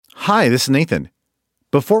Hi, this is Nathan.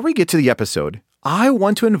 Before we get to the episode, I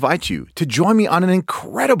want to invite you to join me on an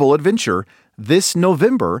incredible adventure this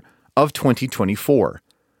November of 2024.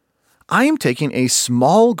 I am taking a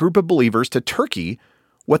small group of believers to Turkey,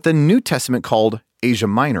 what the New Testament called Asia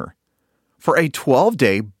Minor, for a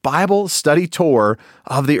 12-day Bible study tour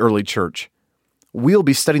of the early church. We'll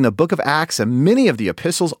be studying the book of Acts and many of the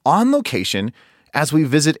epistles on location as we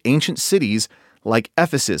visit ancient cities like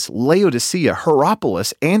Ephesus, Laodicea,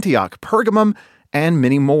 Hierapolis, Antioch, Pergamum, and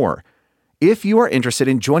many more. If you are interested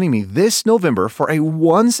in joining me this November for a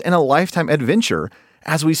once-in-a-lifetime adventure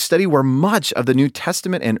as we study where much of the New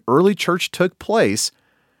Testament and early church took place,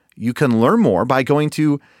 you can learn more by going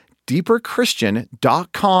to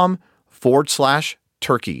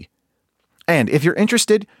deeperchristian.com/Turkey. And if you're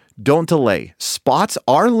interested, don't delay. Spots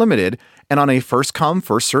are limited and on a first-come,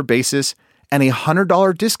 first-served basis, and a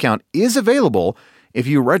 $100 discount is available if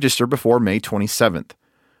you register before May 27th.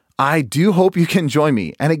 I do hope you can join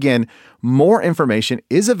me. And again, more information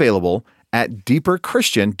is available at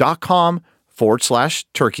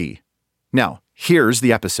deeperchristian.com/Turkey. Now, here's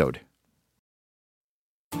the episode.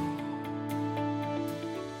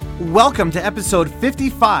 Welcome to episode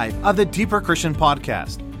 55 of the Deeper Christian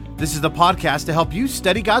Podcast. This is the podcast to help you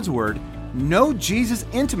study God's Word, know Jesus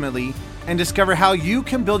intimately, and discover how you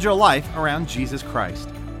can build your life around Jesus Christ.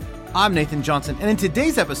 I'm Nathan Johnson, and in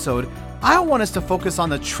today's episode, I want us to focus on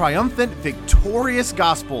the triumphant, victorious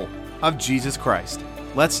gospel of Jesus Christ.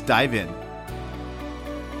 Let's dive in.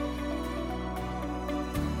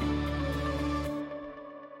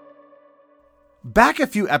 Back a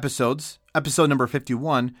few episodes, episode number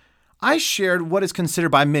 51, I shared what is considered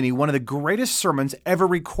by many one of the greatest sermons ever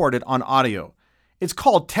recorded on audio. It's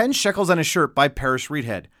called 10 Shekels and a Shirt by Parrish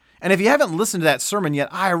Reedhead. And if you haven't listened to that sermon yet,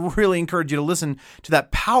 I really encourage you to listen to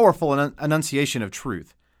that powerful enunciation of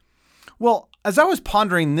truth. Well, as I was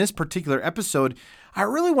pondering this particular episode, I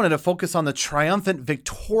really wanted to focus on the triumphant,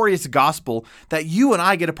 victorious gospel that you and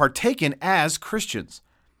I get to partake in as Christians.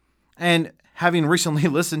 And having recently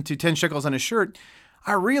listened to 10 Shekels and a Shirt,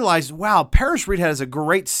 I realized, wow, Parrish Reedhead has a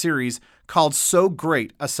great series called So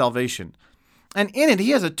Great a Salvation. And in it,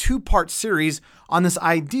 he has a two-part series on this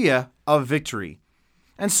idea of victory.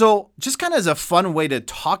 And so just kind of as a fun way to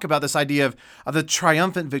talk about this idea of the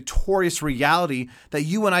triumphant, victorious reality that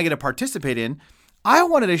you and I get to participate in, I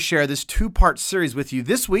wanted to share this two-part series with you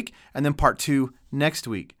this week and then part 2 next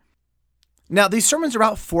week. Now, these sermons are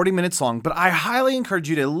about 40 minutes long, but I highly encourage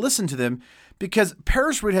you to listen to them because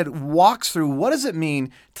Parrish Reedhead walks through what does it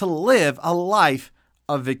mean to live a life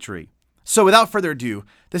of victory. So without further ado,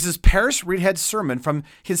 this is Parrish Reedhead's sermon from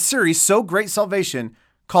his series So Great Salvation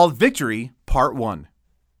called Victory, Part 1.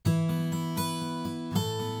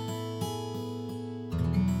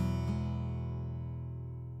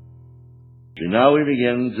 Now we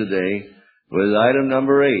begin today with item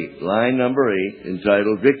number 8, line number 8,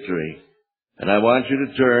 entitled Victory. And I want you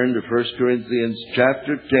to turn to 1 Corinthians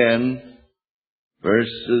chapter 10,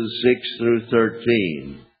 verses 6 through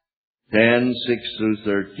 13. 10, 6 through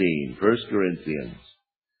 13, 1 Corinthians.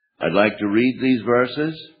 I'd like to read these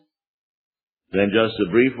verses, then just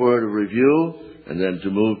a brief word of review, and then to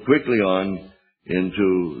move quickly on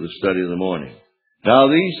into the study of the morning. Now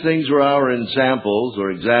these things were our examples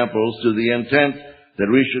to the intent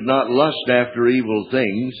that we should not lust after evil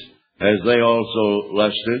things, as they also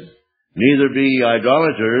lusted, neither be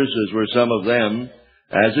idolaters, as were some of them,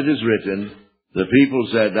 as it is written, the people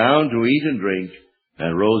sat down to eat and drink,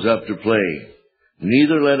 and rose up to play.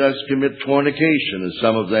 Neither let us commit fornication, as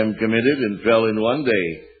some of them committed, and fell in one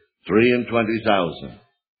day 23,000.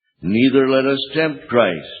 Neither let us tempt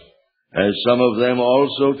Christ, as some of them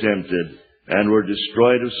also tempted, and were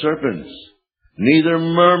destroyed of serpents. Neither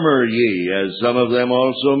murmur ye, as some of them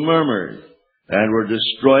also murmured, and were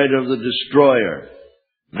destroyed of the destroyer.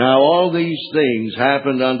 Now all these things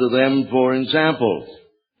happened unto them for examples,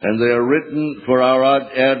 and they are written for our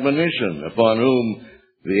admonition, upon whom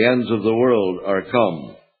the ends of the world are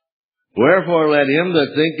come. Wherefore let him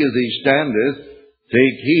that thinketh he standeth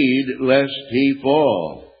take heed lest he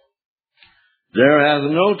fall. There hath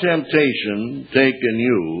no temptation taken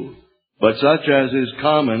you, but such as is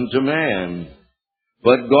common to man.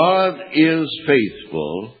 But God is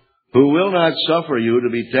faithful, who will not suffer you to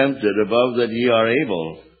be tempted above that ye are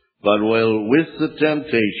able, but will with the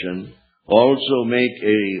temptation also make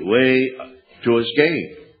a way to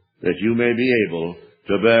escape, that you may be able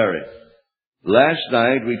to bear it. Last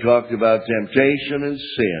night we talked about temptation and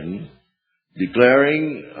sin,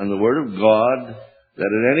 declaring on the Word of God that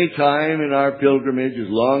at any time in our pilgrimage, as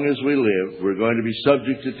long as we live, we're going to be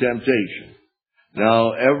subject to temptation.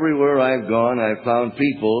 Now, everywhere I've gone, I've found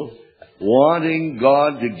people wanting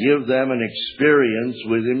God to give them an experience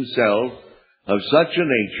with Himself of such a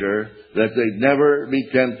nature that they'd never be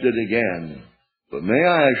tempted again. But may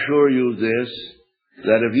I assure you this,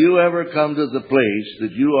 that if you ever come to the place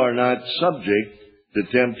that you are not subject to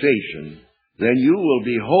temptation, then you will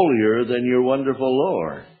be holier than your wonderful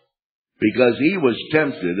Lord, because He was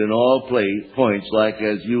tempted in all points like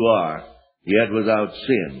as you are, yet without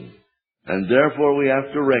sin. And therefore we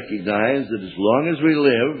have to recognize that as long as we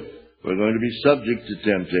live, we're going to be subject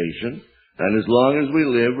to temptation, and as long as we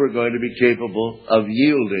live, we're going to be capable of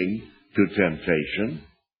yielding to temptation.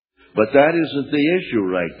 But that isn't the issue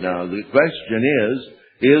right now. The question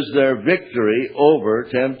is there victory over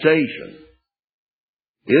temptation?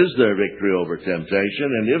 Is there victory over temptation?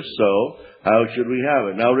 And if so, how should we have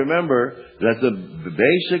it? Now remember that the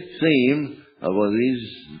basic theme of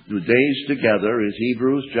these days together is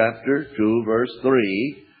Hebrews chapter 2, verse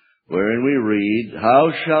 3, wherein we read,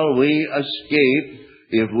 "How shall we escape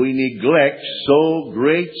if we neglect so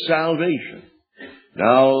great salvation?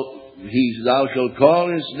 Now, thou shalt call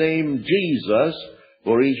His name Jesus,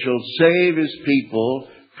 for He shall save His people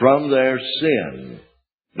from their sin."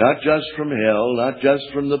 Not just from hell, not just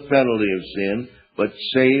from the penalty of sin, but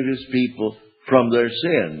save His people from their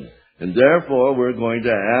sin. And therefore, we're going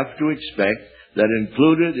to have to expect that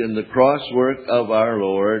included in the cross work of our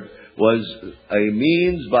Lord was a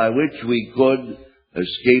means by which we could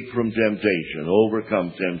escape from temptation,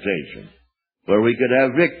 overcome temptation, where we could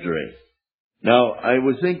have victory. Now, I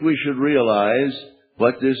would think we should realize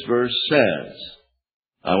what this verse says.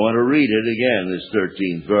 I want to read it again, this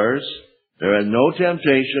 13th verse. "There hath no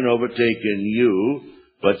temptation overtaken you,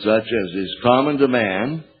 but such as is common to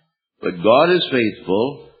man. But God is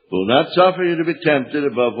faithful, who will not suffer you to be tempted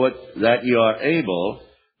above that you are able,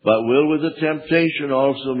 but will with the temptation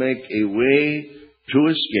also make a way to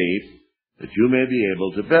escape, that you may be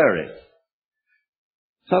able to bear it."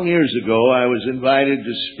 Some years ago, I was invited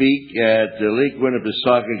to speak at Lake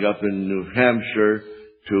Winnipesaukee up in New Hampshire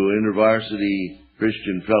to InterVarsity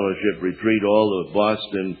Christian Fellowship Retreat. All the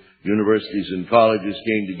Boston universities and colleges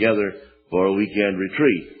came together for a weekend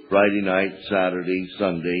retreat, Friday night, Saturday,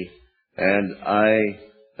 Sunday, and I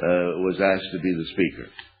was asked to be the speaker.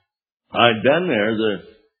 I'd been there the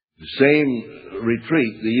same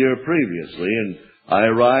retreat the year previously, and I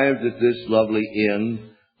arrived at this lovely inn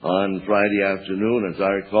on Friday afternoon, as I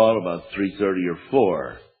recall, about 3:30 or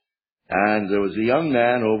 4. And there was a young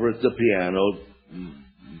man over at the piano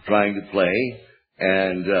trying to play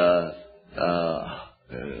and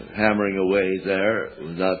hammering away there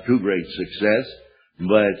without too great success,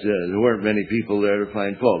 but there weren't many people there to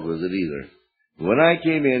find fault with it either. When I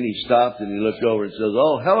came in, he stopped and he looked over and says,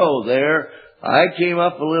 "Oh, hello there. I came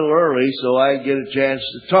up a little early so I'd get a chance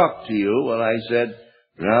to talk to you." Well, I said,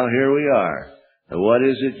 "Now, here we are. And what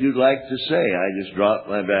is it you'd like to say?" I just dropped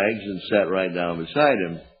my bags and sat right down beside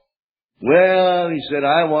him. "Well," he said,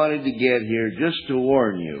 "I wanted to get here just to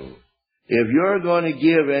warn you. If you're going to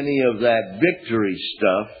give any of that victory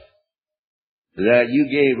stuff that you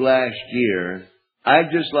gave last year,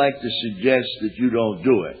 I'd just like to suggest that you don't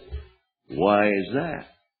do it." "Why is that?"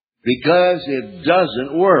 "Because it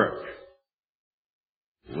doesn't work."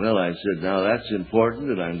 Well, I said, "Now that's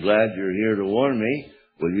important, and I'm glad you're here to warn me.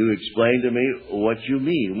 Will you explain to me what you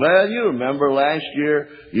mean?" "Well, you remember last year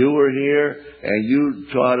you were here and you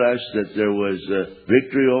taught us that there was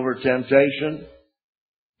victory over temptation."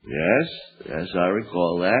 Yes, I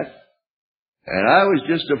recall that. "And I was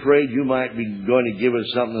just afraid you might be going to give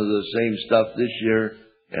us something of the same stuff this year,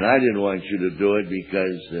 and I didn't want you to do it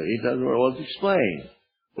because it doesn't work." "Well, explain."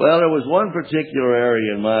 "Well, there was one particular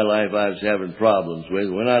area in my life I was having problems with.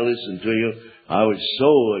 When I listened to you, I was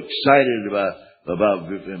so excited about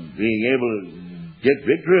being able to get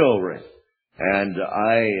victory over it. And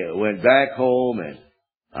I went back home and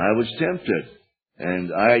I was tempted.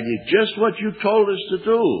 And I did just what you told us to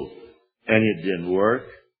do. And it didn't work."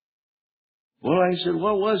 Well, I said,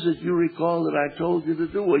 "What was it you recall that I told you to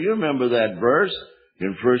do?" "Well, you remember that verse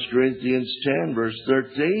in 1 Corinthians 10, verse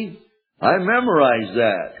 13? I memorized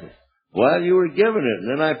that while you were giving it. And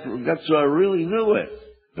then I forgot, so I really knew it.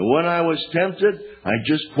 And when I was tempted, I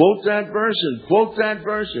just quote that verse and quote that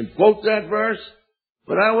verse and quote that verse.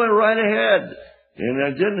 But I went right ahead, and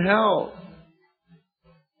it didn't help."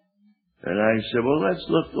 And I said, "Well, let's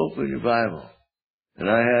open your Bible." And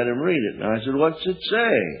I had him read it. And I said, "What's it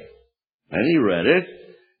say?" And he read it,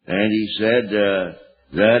 and he said that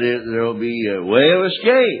there will be a way of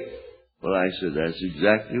escape. Well, I said, "That's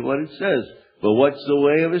exactly what it says. But what's the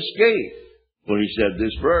way of escape?" Well, he said,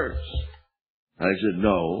 "This verse." I said,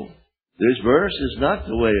 "No, this verse is not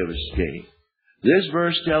the way of escape. This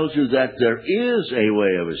verse tells you that there is a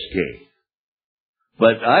way of escape.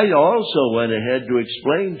 But I also went ahead to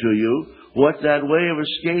explain to you what that way of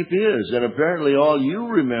escape is. And apparently all you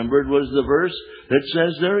remembered was the verse that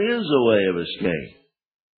says there is a way of escape.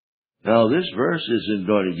 Now, this verse isn't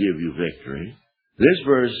going to give you victory. This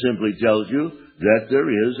verse simply tells you that there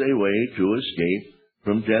is a way to escape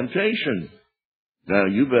from temptation. Now,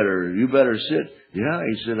 you better sit. Yeah,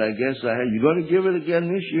 he said, I guess I have. You going to give it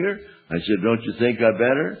again this year? I said, don't you think I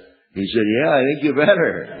better? He said, yeah, I think you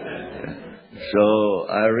better. So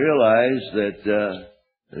I realized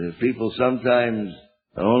that people sometimes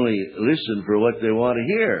only listen for what they want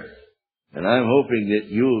to hear. And I'm hoping that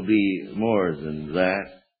you will be more than that.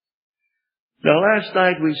 Now, last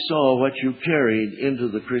night we saw what you carried into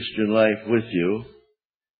the Christian life with you.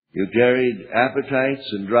 You carried appetites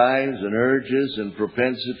and drives and urges and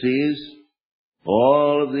propensities,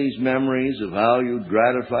 all of these memories of how you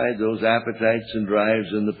gratified those appetites and drives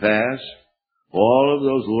in the past, all of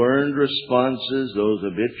those learned responses, those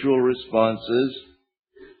habitual responses,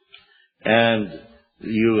 and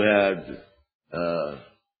you had,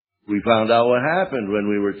 we found out what happened when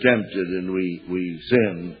we were tempted and we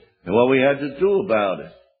sinned, and what we had to do about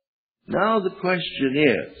it. Now the question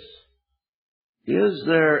is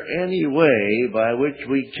there any way by which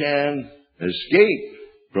we can escape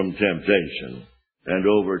from temptation and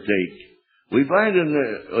overtake? We find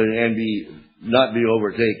not be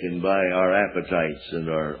overtaken by our appetites and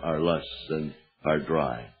our lusts and our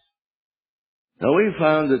drives. Now we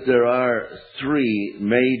found that there are three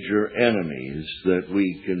major enemies that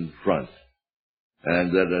we confront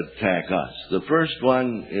and that attack us. The first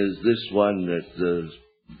one is this one that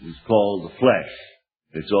is called the flesh.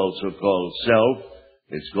 It's also called self.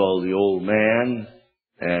 It's called the old man.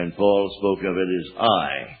 And Paul spoke of it as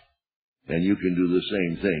I. And you can do the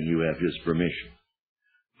same thing. You have his permission.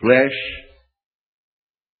 Flesh,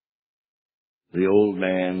 the old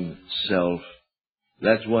man, self.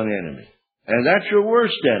 That's one enemy. And that's your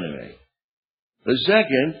worst enemy. The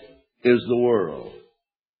second is the world.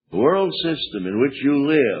 The world system in which you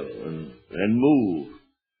live and move.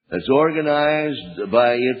 It's organized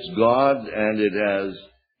by its God, and it has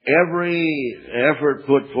every effort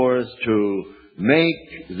put forth to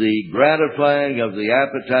make the gratifying of the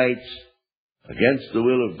appetites against the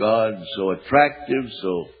will of God so attractive,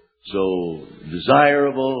 so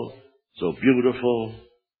desirable, so beautiful.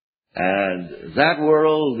 And that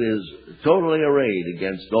world is totally arrayed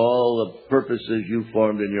against all the purposes you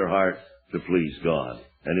formed in your heart to please God.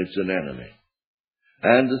 And it's an enemy.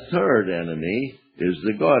 And the third enemy is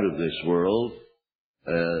the god of this world,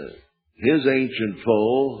 his ancient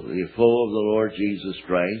foe, the foe of the Lord Jesus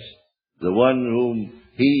Christ, the one whom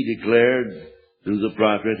he declared through the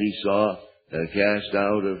prophet he saw cast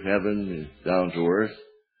out of heaven down to earth,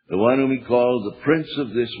 the one whom he called the prince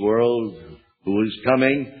of this world, who is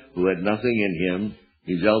coming, who had nothing in him.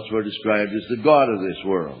 He's elsewhere described as the god of this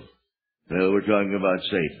world. We're talking about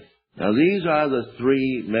Satan. Now, these are the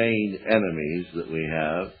three main enemies that we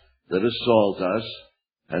have that assault us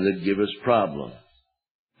and that give us problems.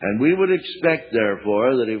 And we would expect,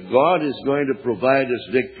 therefore, that if God is going to provide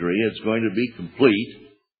us victory, it's going to be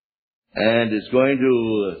complete, and it's going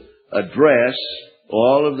to address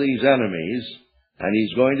all of these enemies, and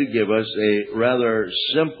He's going to give us a rather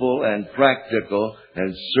simple and practical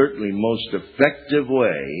and certainly most effective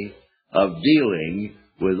way of dealing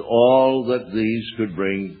with all that these could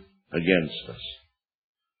bring against us.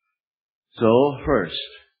 So, first,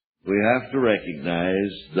 we have to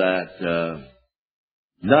recognize that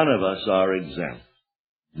none of us are exempt.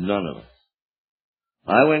 None of us.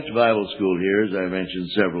 I went to Bible school here, as I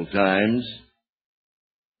mentioned several times.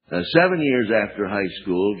 7 years after high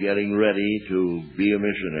school, getting ready to be a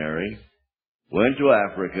missionary, went to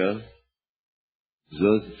Africa,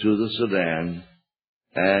 to the Sudan,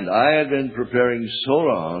 and I had been preparing so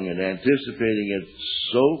long and anticipating it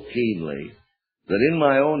so keenly that in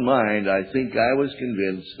my own mind I think I was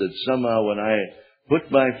convinced that somehow when I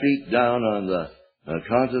put my feet down on the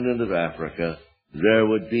continent of Africa, there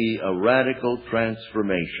would be a radical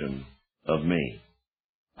transformation of me.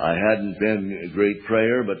 I hadn't been a great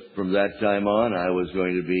prayer, but from that time on I was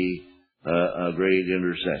going to be a great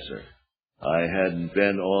intercessor. I hadn't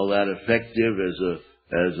been all that effective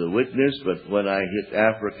as a witness, but when I hit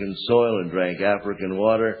African soil and drank African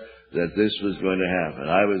water, that this was going to happen.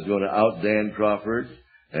 I was going to out Dan Crawford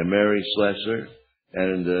and Mary Slessor,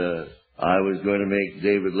 and I was going to make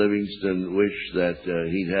David Livingston wish that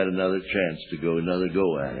he'd had another chance to go another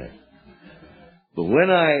go at it. But when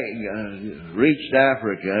I reached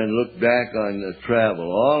Africa and looked back on the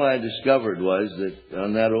travel, all I discovered was that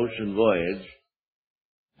on that ocean voyage,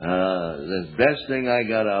 The best thing I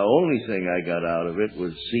got out, only thing I got out of it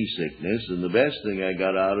was seasickness, and the best thing I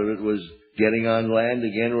got out of it was getting on land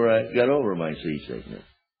again where I got over my seasickness.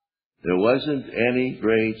 There wasn't any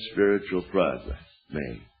great spiritual progress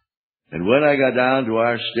made. And when I got down to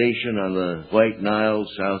our station on the White Nile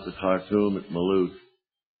south of Khartoum at Malut,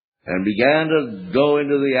 and began to go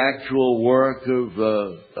into the actual work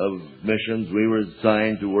of missions, we were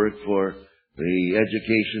assigned to work for the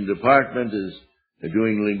education department as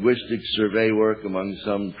doing linguistic survey work among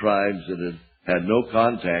some tribes that had no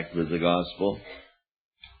contact with the gospel.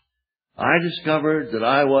 I discovered that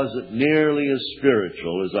I wasn't nearly as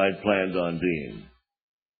spiritual as I'd planned on being.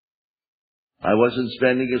 I wasn't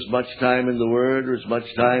spending as much time in the Word or as much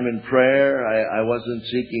time in prayer. I wasn't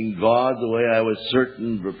seeking God the way I was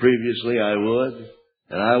certain previously I would,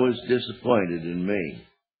 and I was disappointed in me.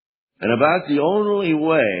 And about the only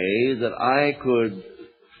way that I could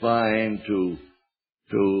find to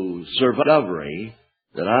discovery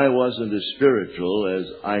that I wasn't as spiritual as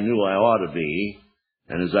I knew I ought to be,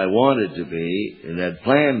 and as I wanted to be, and had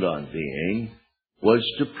planned on being, was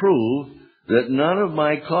to prove that none of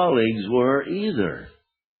my colleagues were either.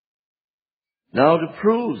 Now, to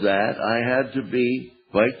prove that, I had to be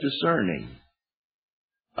quite discerning.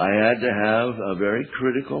 I had to have a very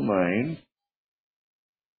critical mind.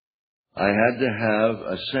 I had to have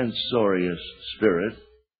a censorious spirit.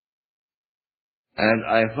 And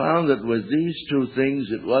I found that with these two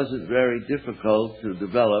things, it wasn't very difficult to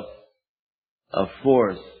develop a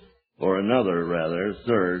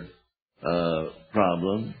third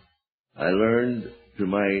problem. I learned to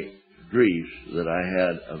my grief that I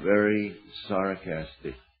had a very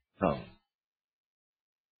sarcastic tongue.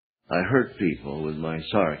 I hurt people with my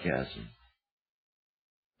sarcasm.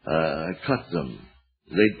 I cut them.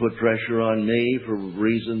 They'd put pressure on me for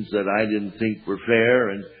reasons that I didn't think were fair,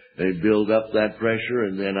 and they'd build up that pressure,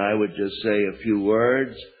 and then I would just say a few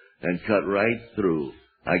words and cut right through.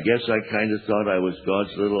 I guess I kind of thought I was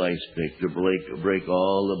God's little ice pick to break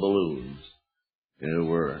all the balloons in a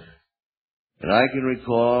word. And I can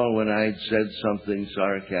recall when I'd said something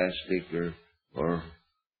sarcastic or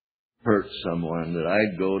hurt someone that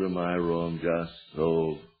I'd go to my room just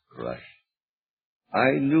so crushed.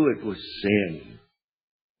 I knew it was sin.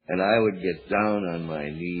 And I would get down on my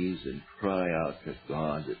knees and cry out to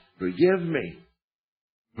God, forgive me.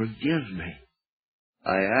 Forgive me.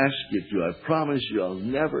 I ask you to. I promise you I'll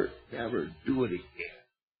never do it again.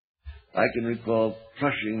 I can recall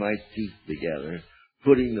crushing my teeth together,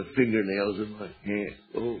 putting the fingernails in my hand.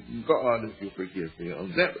 Oh, God, if you forgive me, I'll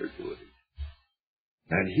never do it again.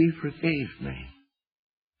 And He forgave me.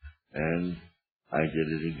 And I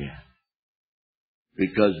did it again.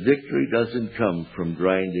 Because victory doesn't come from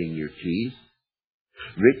grinding your teeth.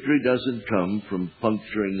 Victory doesn't come from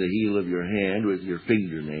puncturing the heel of your hand with your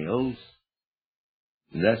fingernails.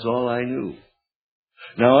 And that's all I knew.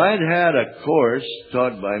 Now, I'd had a course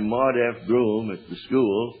taught by Maud F. Groom at the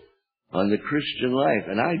school on the Christian life,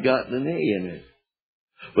 and I'd gotten an A in it.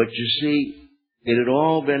 But you see, it had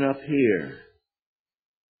all been up here.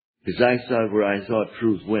 Because I thought where I thought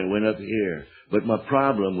truth went up here. But my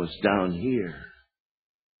problem was down here.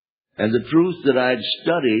 And the truth that I'd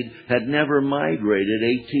studied had never migrated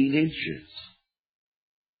 18 inches.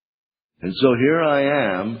 And so here I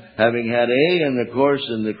am, having had A in the course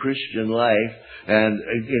in the Christian life, and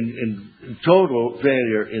in total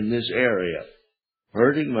failure in this area,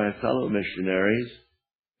 hurting my fellow missionaries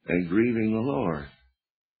and grieving the Lord.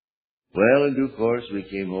 Well, in due course, we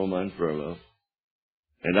came home on furlough,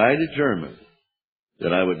 and I determined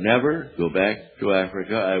that I would never go back to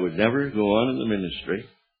Africa. I would never go on in the ministry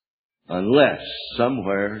unless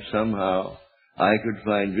somewhere, somehow, I could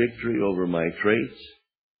find victory over my traits,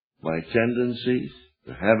 my tendencies,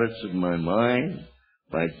 the habits of my mind,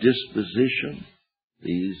 my disposition,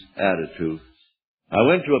 these attitudes. I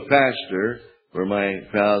went to a pastor where my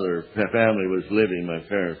family was living, my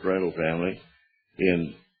parents' parental family,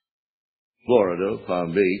 in Florida,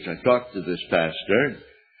 Palm Beach. I talked to this pastor.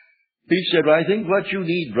 He said, I think what you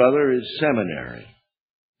need, brother, is seminary.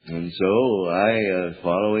 And so I,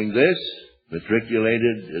 following this,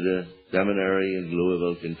 matriculated at a seminary in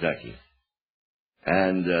Louisville, Kentucky.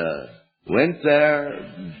 And went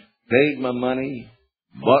there, paid my money,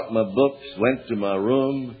 bought my books, went to my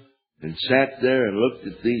room, and sat there and looked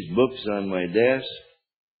at these books on my desk.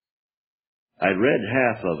 I'd read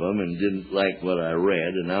half of them and didn't like what I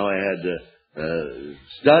read, and now I had to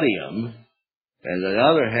study them, and the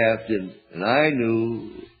other half didn't. And I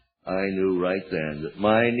knew right then that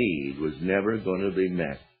my need was never going to be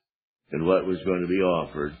met in what was going to be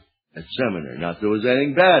offered at seminary. Not that there was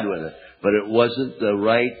anything bad with it, but it wasn't the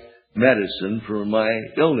right medicine for my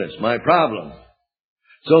illness, my problem.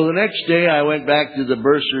 So the next day I went back to the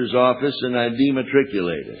bursar's office and I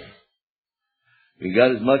dematriculated. We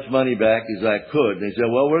got as much money back as I could. They said,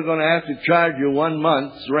 well, we're going to have to charge you 1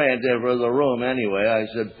 month's rent for the room anyway. I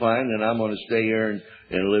said, fine, then I'm going to stay here and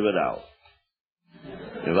live it out.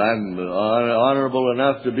 If I'm honorable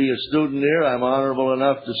enough to be a student here, I'm honorable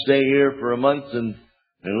enough to stay here for a month and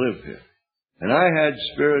live here. And I had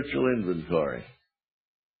spiritual inventory.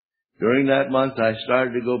 During that month, I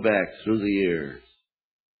started to go back through the years.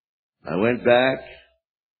 I went back,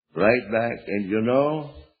 right back, and you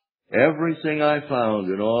know, everything I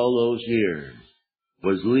found in all those years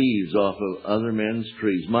was leaves off of other men's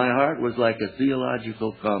trees. My heart was like a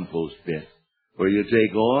theological compost pit, where you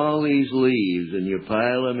take all these leaves and you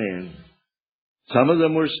pile them in. Some of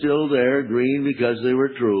them were still there, green because they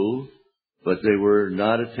were true, but they were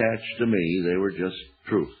not attached to me. They were just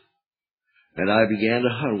truth. And I began to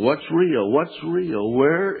hunt. What's real? What's real?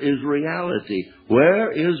 Where is reality?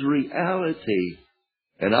 Where is reality?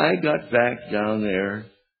 And I got back down there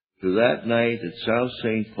to that night at South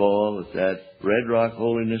St. Paul at that Red Rock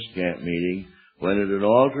Holiness Camp meeting, when at an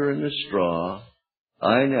altar in the straw,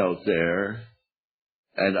 I knelt there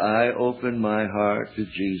and I opened my heart to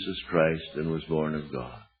Jesus Christ and was born of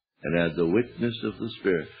God and had the witness of the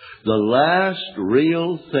Spirit. The last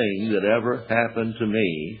real thing that ever happened to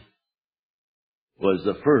me was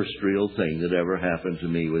the first real thing that ever happened to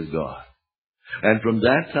me with God. And from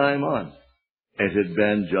that time on, it had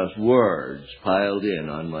been just words piled in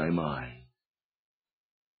on my mind.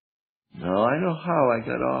 Now, I know how I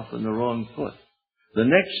got off on the wrong foot. The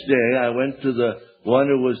next day, I went to the one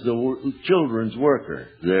who was the children's worker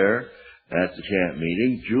there at the camp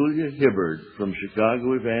meeting, Julia Hibbard from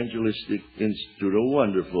Chicago Evangelistic Institute, a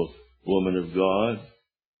wonderful woman of God.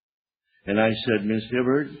 And I said, Miss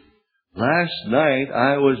Hibbard, last night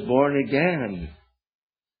I was born again.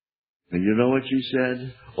 And you know what she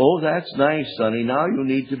said? Oh, that's nice, sonny. Now you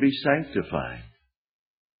need to be sanctified.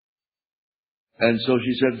 And so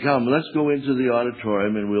she said, come, let's go into the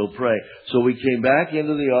auditorium and we'll pray. So we came back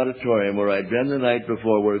into the auditorium where I'd been the night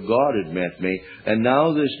before, where God had met me. And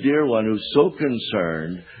now this dear one who's so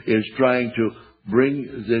concerned is trying to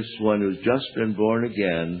bring this one who's just been born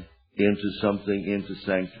again into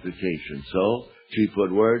sanctification. So she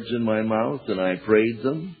put words in my mouth and I prayed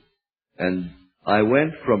them. And I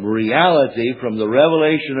went from reality, from the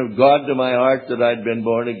revelation of God to my heart that I'd been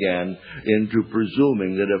born again, into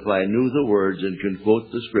presuming that if I knew the words and could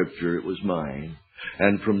quote the Scripture, it was mine.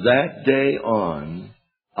 And from that day on,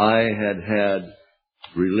 I had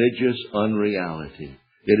religious unreality.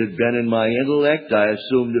 It had been in my intellect. I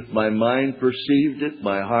assumed if my mind perceived it,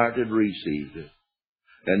 my heart had received it.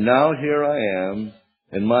 And now here I am,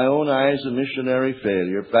 in my own eyes a missionary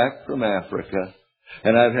failure, back from Africa.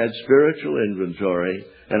 And I've had spiritual inventory,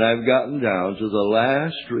 and I've gotten down to the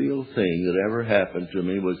last real thing that ever happened to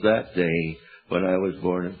me was that day when I was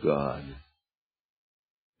born of God.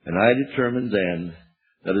 And I determined then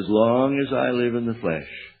that as long as I live in the flesh,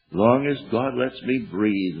 as long as God lets me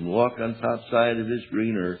breathe and walk on top side of His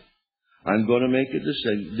green earth, I'm going to make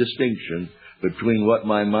a distinction between what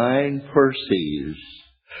my mind perceives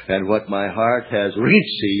and what my heart has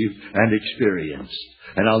received and experienced.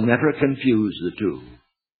 And I'll never confuse the two.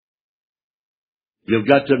 You've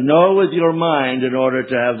got to know with your mind in order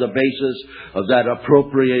to have the basis of that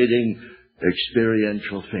appropriating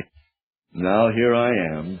experiential faith. Now here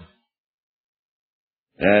I am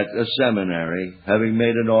at a seminary, having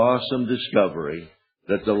made an awesome discovery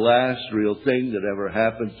that the last real thing that ever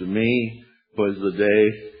happened to me was the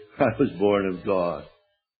day I was born of God.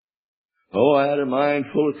 Oh, I had a mind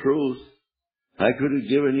full of truth. I could have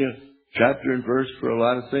given you chapter and verse for a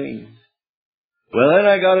lot of things. Well, then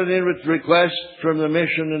I got an request from the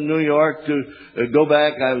mission in New York to go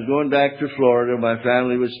back. I was going back to Florida. My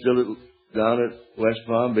family was still down at West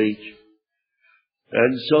Palm Beach.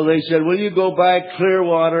 And so they said, will you go by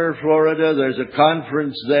Clearwater, Florida? There's a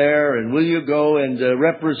conference there. And will you go and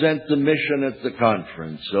represent the mission at the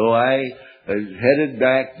conference? So I headed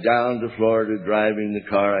back down to Florida, driving the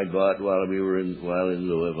car I bought while in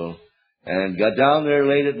Louisville. And got down there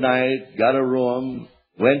late at night, got a room,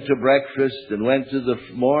 went to breakfast, and went to the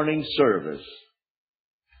morning service.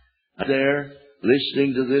 There,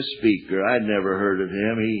 listening to this speaker, I'd never heard of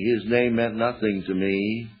him. His name meant nothing to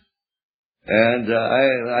me. And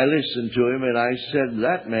I listened to him, and I said,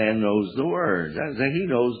 that man knows the Word. He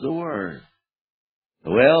knows the Word.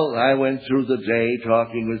 Well, I went through the day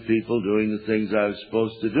talking with people, doing the things I was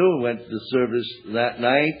supposed to do. Went to the service that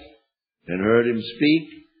night and heard him speak.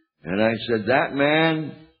 And I said, that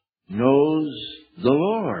man knows the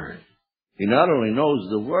Lord. He not only knows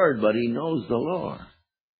the Word, but he knows the Lord.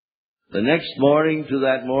 The next morning to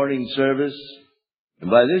that morning service, and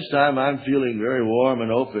by this time I'm feeling very warm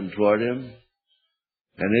and open toward him,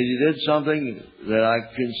 and he did something that I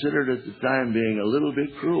considered at the time being a little bit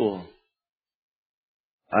cruel.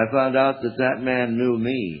 I found out that that man knew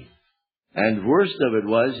me. And worst of it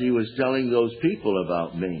was, he was telling those people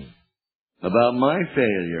about me, about my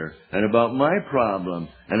failure, and about my problem,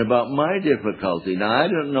 and about my difficulty. Now, I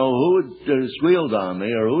don't know who had squealed on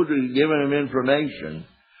me or who had given him information,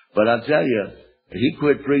 but I'll tell you, he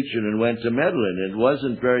quit preaching and went to meddling. It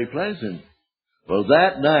wasn't very pleasant. Well,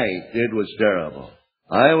 that night, it was terrible.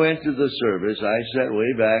 I went to the service. I sat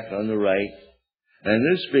way back on the right,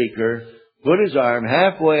 and this speaker put his arm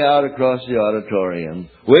halfway out across the auditorium,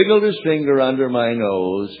 wiggled his finger under my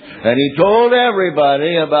nose, and he told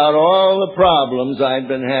everybody about all the problems I'd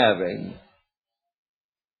been having.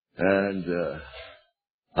 And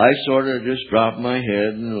I sort of just dropped my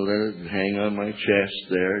head and let it hang on my chest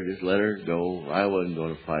there, just let her go. I wasn't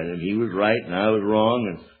going to fight him. He was right and I was wrong,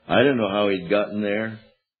 and I didn't know how he'd gotten there.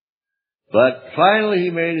 But finally he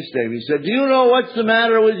made a statement. He said, "Do you know what's the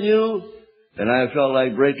matter with you?" And I felt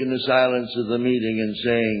like breaking the silence of the meeting and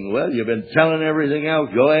saying, "Well, you've been telling everything else.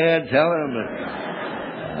 Go ahead, tell him."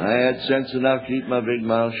 I had sense enough to keep my big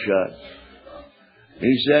mouth shut.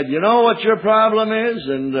 He said, "You know what your problem is?"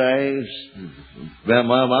 And I bent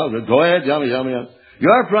my mouth. "Go ahead, tell me.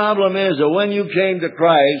 Your problem is that when you came to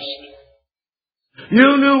Christ,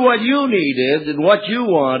 you knew what you needed and what you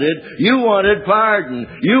wanted. You wanted pardon.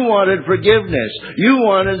 You wanted forgiveness. You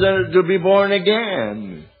wanted to be born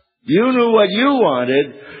again. You knew what you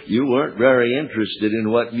wanted. You weren't very interested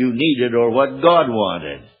in what you needed or what God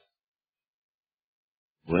wanted."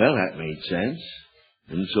 Well, that made sense.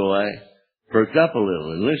 And so I perked up a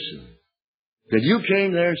little and listened. That you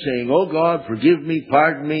came there saying, "Oh God, forgive me,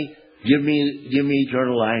 pardon me, give me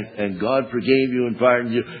eternal life." And God forgave you and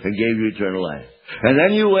pardoned you and gave you eternal life. And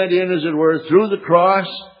then you went in, as it were, through the cross.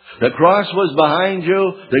 The cross was behind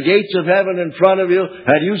you, the gates of heaven in front of you,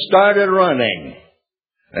 and you started running.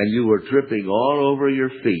 And you were tripping all over your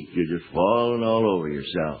feet. You're just falling all over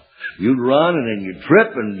yourself. You'd run and then you'd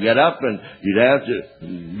trip and get up and you'd have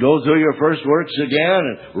to go through your first works again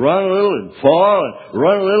and run a little and fall and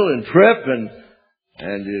run a little and trip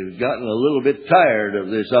and you've gotten a little bit tired of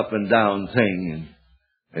this up and down thing.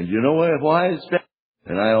 And you know why it's been?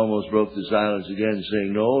 And I almost broke the silence again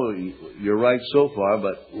saying, "No, you're right so far,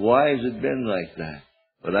 but why has it been like that?"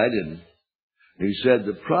 But I didn't. He said,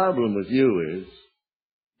 "The problem with you is,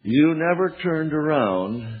 you never turned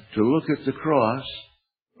around to look at the cross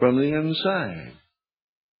from the inside."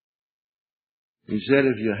 He said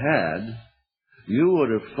if you had, you would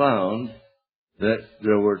have found that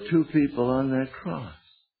there were two people on that cross.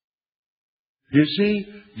 You see,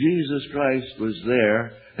 Jesus Christ was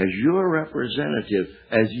there as your representative,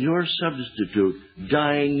 as your substitute,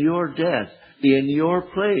 dying your death in your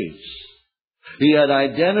place. He had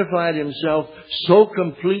identified himself so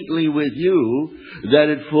completely with you that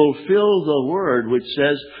it fulfilled the word which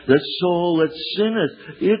says, "The soul that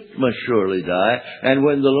sinneth, it must surely die." And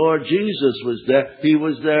when the Lord Jesus was there, he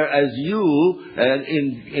was there as you, and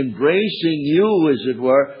embracing you, as it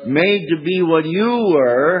were, made to be what you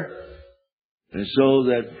were. And so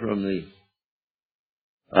that from the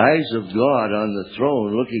eyes of God on the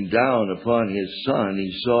throne, looking down upon his Son, he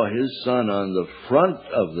saw his Son on the front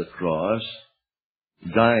of the cross,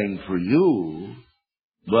 dying for you,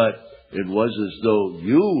 but it was as though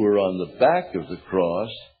you were on the back of the cross,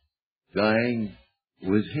 dying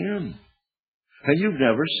with him. And you've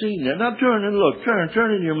never seen that. Now turn and look.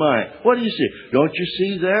 Turn in your mind. What do you see? Don't you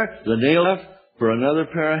see there the nail left for another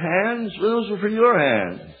pair of hands? Well, those are for your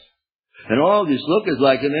hands. And all this look is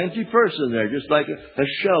like an empty person there, just like a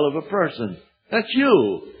shell of a person. That's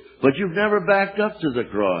you. But you've never backed up to the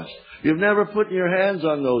cross. You've never put your hands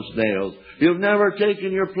on those nails. You've never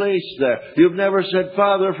taken your place there. You've never said,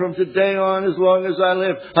 "Father, from today on, as long as I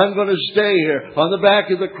live, I'm going to stay here on the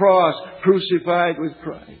back of the cross, crucified with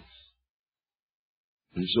Christ."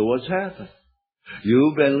 And so what's happened?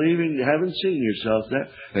 You've been leaving, you haven't seen yourself there,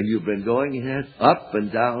 and you've been going ahead, up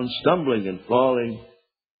and down, stumbling and falling.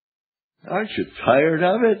 Aren't you tired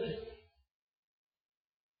of it?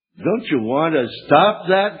 Don't you want to stop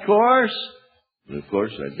that course? And of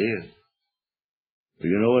course I did. But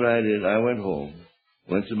you know what I did? I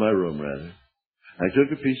went to my room rather. I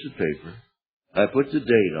took a piece of paper. I put the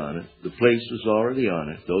date on it. The place was already on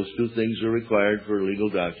it. Those two things are required for a legal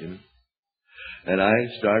document. And I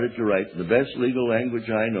started to write in the best legal language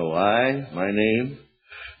I know. I, my name,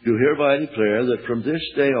 do hereby declare that from this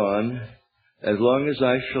day on, as long as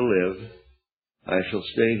I shall live, I shall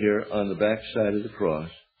stay here on the backside of the cross,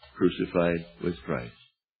 crucified with Christ.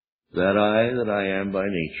 That I am by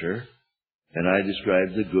nature, and I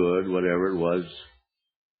described the good, whatever it was,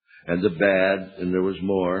 and the bad, and there was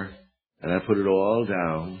more, and I put it all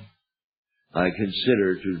down. I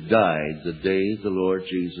consider to die the day the Lord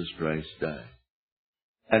Jesus Christ died.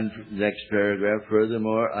 And next paragraph,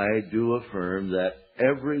 furthermore, I do affirm that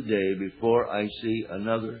every day before I see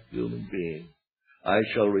another human being, I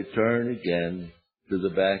shall return again to the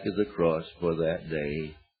back of the cross for that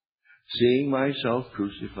day, seeing myself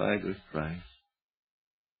crucified with Christ.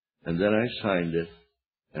 And then I signed it,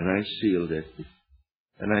 and I sealed it,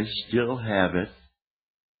 and I still have it.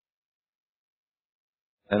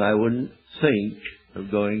 And I wouldn't think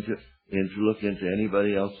of going to look into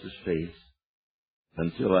anybody else's face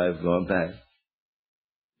until I've gone back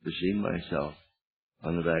to see myself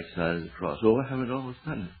on the backside of the cross. Oh, I haven't always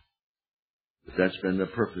done it. But that's been the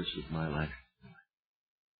purpose of my life.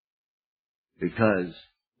 Because,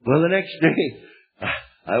 well, the next day,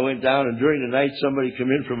 I went down, and during the night, somebody came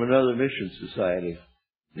in from another mission society.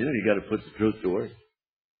 You know, you got to put the truth to work.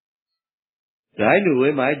 I knew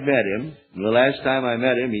him. I'd met him. And the last time I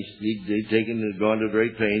met him, he'd gone to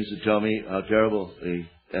great pains to tell me how terrible the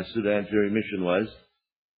Sudan-Syria mission was.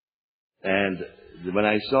 And when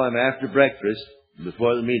I saw him after breakfast,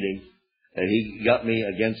 before the meeting, and he got me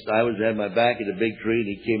against, I had my back at a big tree, and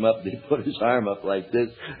he came up, and he put his arm up like this,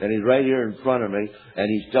 and he's right here in front of me, and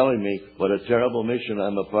he's telling me what a terrible mission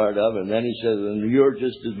I'm a part of, and then he says, and you're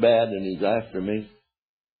just as bad, and he's after me.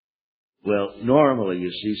 Well, normally,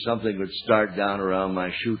 you see, something would start down around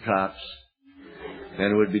my shoe tops,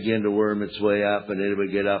 and it would begin to worm its way up, and it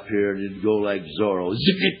would get up here, and it'd go like Zorro.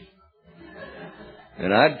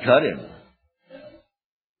 And I'd cut him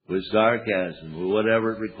with sarcasm, with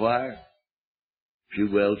whatever it required. A few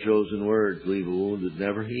well-chosen words leave a wound that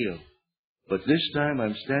never heal. But this time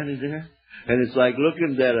I'm standing there, and it's like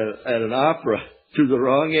looking at an opera through the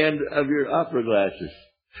wrong end of your opera glasses.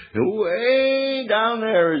 And way down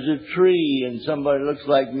there is a tree, and somebody looks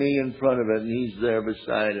like me in front of it, and he's there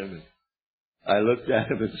beside him. I looked at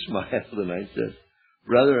him and smiled, and I said,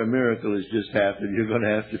 "Brother, a miracle has just happened. You're going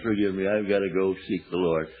to have to forgive me. I've got to go seek the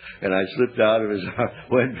Lord." And I slipped out of his arm,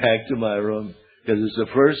 went back to my room, because it's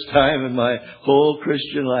the first time in my whole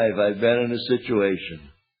Christian life I've been in a situation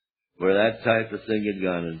where that type of thing had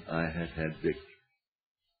gone, and I had victory.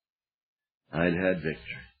 I'd had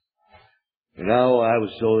victory. And now I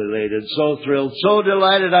was so elated, so thrilled, so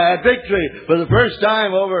delighted I had victory for the first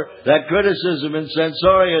time over that criticism and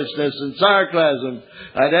censoriousness and sarcasm.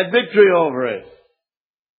 I'd had victory over it.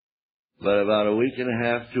 But about a week and a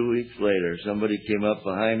half, 2 weeks later, somebody came up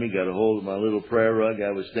behind me, got a hold of my little prayer rug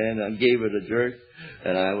I was standing on, gave it a jerk,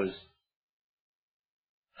 and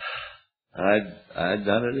I'd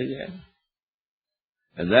done it again.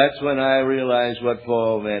 And that's when I realized what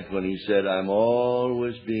Paul meant when he said, I'm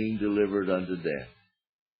always being delivered unto death.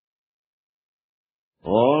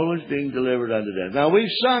 Always being delivered unto death. Now,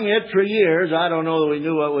 we've sung it for years. I don't know that we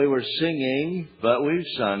knew what we were singing, but we've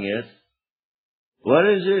sung it. What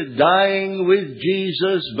is it? Dying with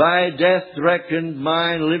Jesus, by death reckoned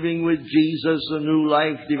mine, living with Jesus, a new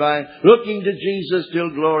life divine, looking to Jesus till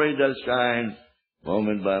glory does shine.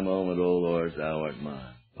 Moment by moment, O Lord, thou art mine.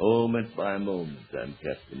 Moment by moment, I'm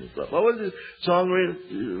kept in his love. What was the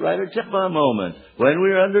songwriter? Just by a moment. When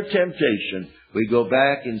we're under temptation, we go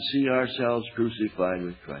back and see ourselves crucified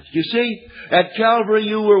with Christ. You see, at Calvary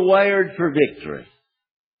you were wired for victory.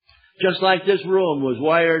 Just like this room was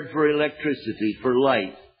wired for electricity, for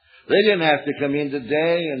light. They didn't have to come in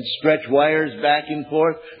today and stretch wires back and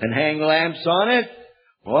forth and hang lamps on it.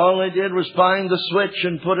 All they did was find the switch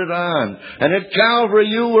and put it on. And at Calvary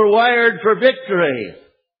you were wired for victory.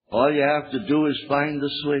 All you have to do is find the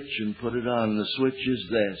switch and put it on. The switch is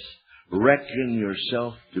this. Reckon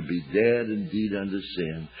yourself to be dead indeed unto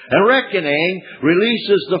sin. And reckoning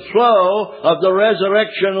releases the flow of the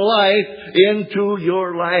resurrection life into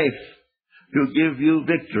your life to give you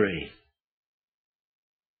victory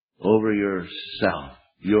over yourself,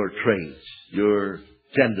 your traits, your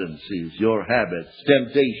tendencies, your habits,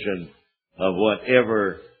 temptation of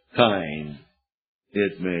whatever kind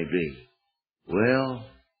it may be. Well,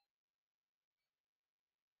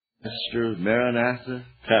 Pastor Maranatha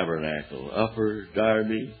Tabernacle, Upper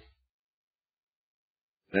Darby,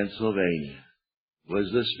 Pennsylvania,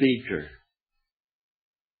 was the speaker.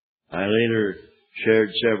 I later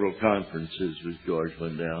shared several conferences with George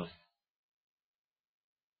Lindell.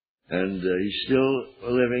 And he's still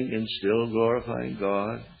living and still glorifying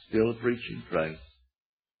God, still preaching Christ.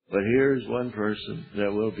 But here's one person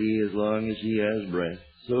that will be as long as he has breath.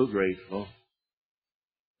 So grateful.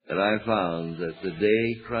 that I found that the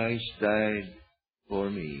day Christ died for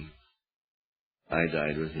me, I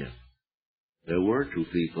died with Him. There were two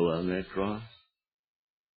people on that cross,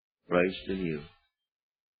 Christ and you.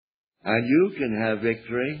 And you can have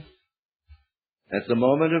victory at the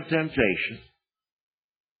moment of temptation.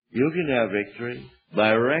 You can have victory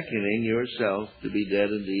by reckoning yourself to be dead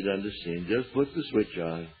indeed unto sin. Just put the switch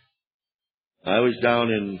on. I was down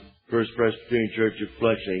in First Presbyterian Church of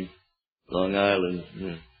Flushing, Long Island,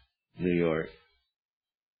 New York.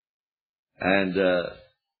 And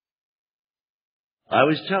I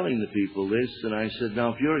was telling the people this, and I said,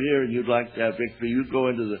 now, if you're here and you'd like to have victory, you go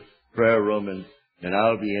into the prayer room, and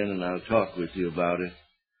I'll be in and I'll talk with you about it.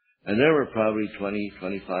 And there were probably 20,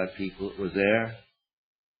 25 people that were there,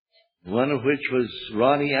 one of which was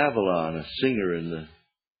Ronnie Avalon, a singer in the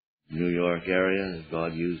New York area that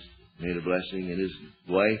God used, made a blessing, and his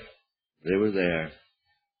wife, they were there.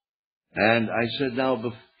 And I said, now,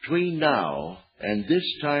 between now and this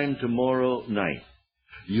time tomorrow night,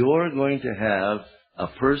 you're going to have a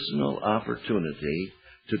personal opportunity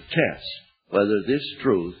to test whether this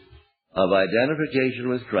truth of identification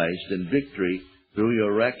with Christ and victory through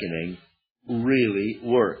your reckoning really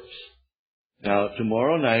works. Now,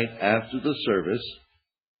 tomorrow night after the service,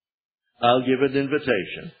 I'll give an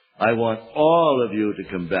invitation. I want all of you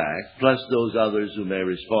to come back, plus those others who may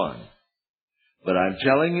respond. But I'm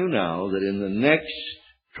telling you now that in the next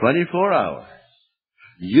 24 hours,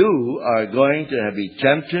 you are going to be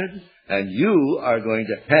tempted, and you are going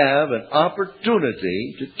to have an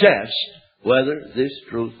opportunity to test whether this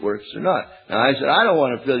truth works or not. Now, I said, I don't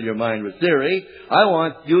want to fill your mind with theory. I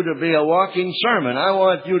want you to be a walking sermon. I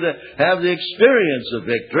want you to have the experience of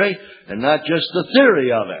victory and not just the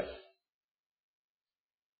theory of it.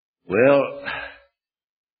 Well,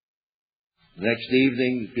 next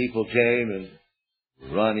evening, people came,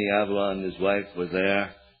 and Ronnie Avalon and his wife were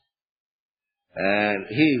there. And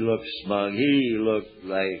he looked smug. He looked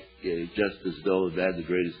like just as though he'd had the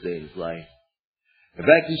greatest day in his life. In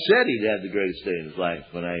fact, he said he'd had the greatest day in his life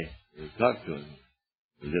when I talked to him.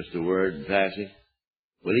 It was just a word in passing.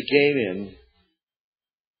 But he came in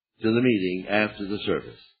to the meeting after the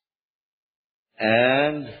service.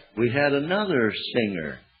 And we had another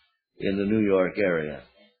singer in the New York area,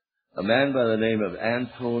 a man by the name of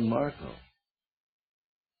Anton Marco.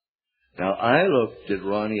 Now, I looked at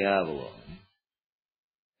Ronnie Avalon,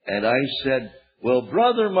 and I said, well,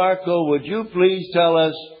 Brother Marco, would you please tell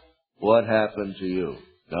us what happened to you?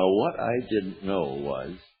 Now, what I didn't know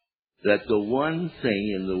was that the one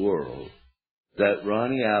thing in the world that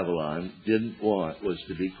Ronnie Avalon didn't want was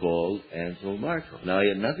to be called Anton Marco. Now, he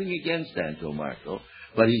had nothing against Anton Marco,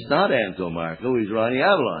 but he's not Anton Marco, he's Ronnie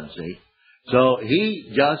Avalon, see? So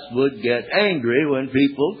he just would get angry when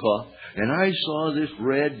people called. And I saw this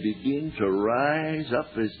red begin to rise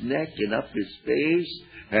up his neck and up his face.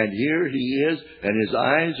 And here he is, and his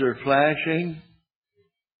eyes are flashing.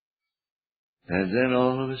 And then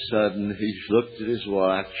all of a sudden, he looked at his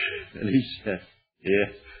watch, and he said,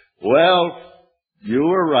 yeah, well, you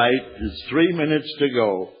were right. It's 3 minutes to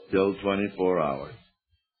go till 24 hours.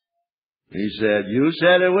 He said, you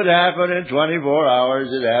said it would happen in 24 hours.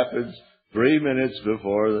 It happens 3 minutes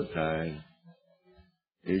before the time.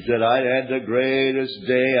 He said, I had the greatest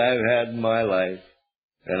day I've had in my life.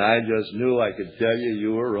 And I just knew I could tell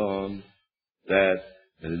you were wrong. That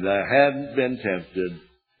I hadn't been tempted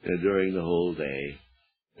during the whole day.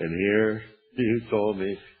 And here you told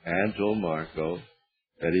me, Anton Marco,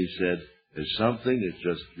 that he said, there's something that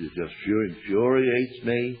just infuriates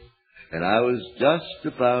me. And I was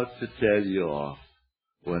just about to tell you off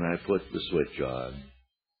when I put the switch on.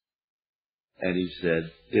 And he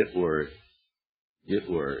said, it worked. It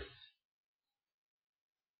worked.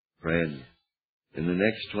 Friend, in the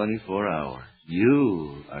next 24 hours,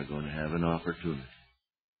 you are going to have an opportunity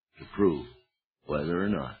to prove whether or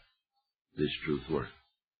not this truth works.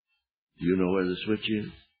 Do you know where the switch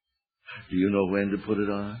is? Do you know when to put it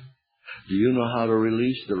on? Do you know how to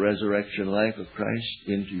release the resurrection life of Christ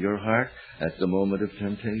into your heart at the moment of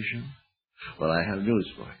temptation? Well, I have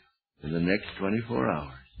news for you. In the next 24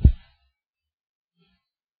 hours,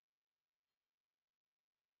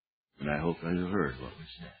 and I hope you heard what was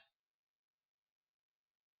said.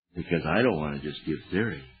 Because I don't want to just give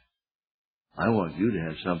theory. I want you to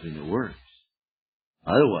have something that works.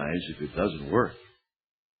 Otherwise, if it doesn't work,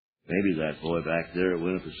 maybe that boy back there at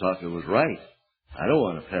Winnipesaukee was right. I don't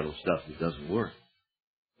want to peddle stuff that doesn't work.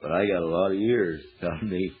 But I got a lot of years telling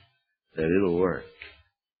me that it'll work.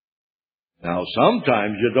 Now,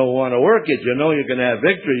 sometimes you don't want to work it. You know you can have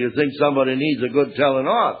victory. You think somebody needs a good telling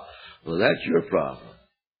off. Well, that's your problem.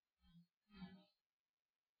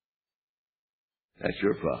 That's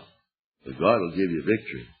your problem. But God will give you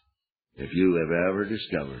victory if you have ever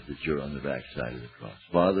discovered that you're on the backside of the cross.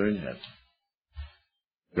 Father in heaven,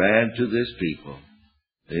 grant to this people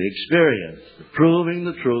the experience, the proving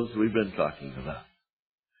the truth we've been talking about.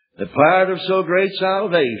 The part of so great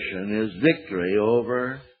salvation is victory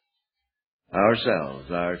over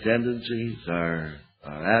ourselves, our tendencies, our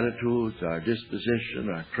attitudes, our disposition,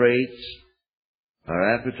 our traits,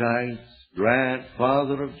 our appetites. Grant,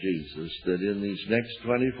 Father of Jesus, that in these next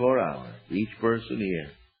 24 hours, each person here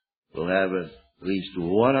will have at least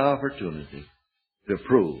one opportunity to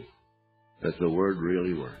prove that the Word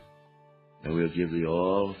really works. And we'll give Thee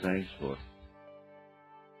all thanks for it.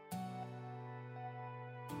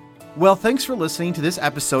 Well, thanks for listening to this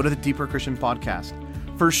episode of the Deeper Christian Podcast.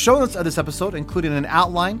 For show notes of this episode, including an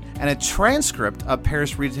outline and a transcript of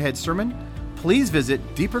Paris Reed's Head sermon, please visit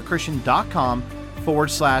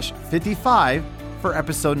deeperchristian.com/55 for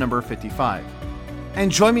episode number 55.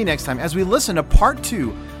 And join me next time as we listen to part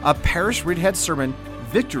 2 of Paris Reed Head's sermon,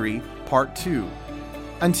 Victory, Part 2.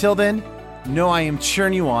 Until then, know I am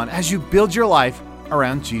cheering you on as you build your life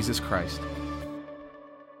around Jesus Christ.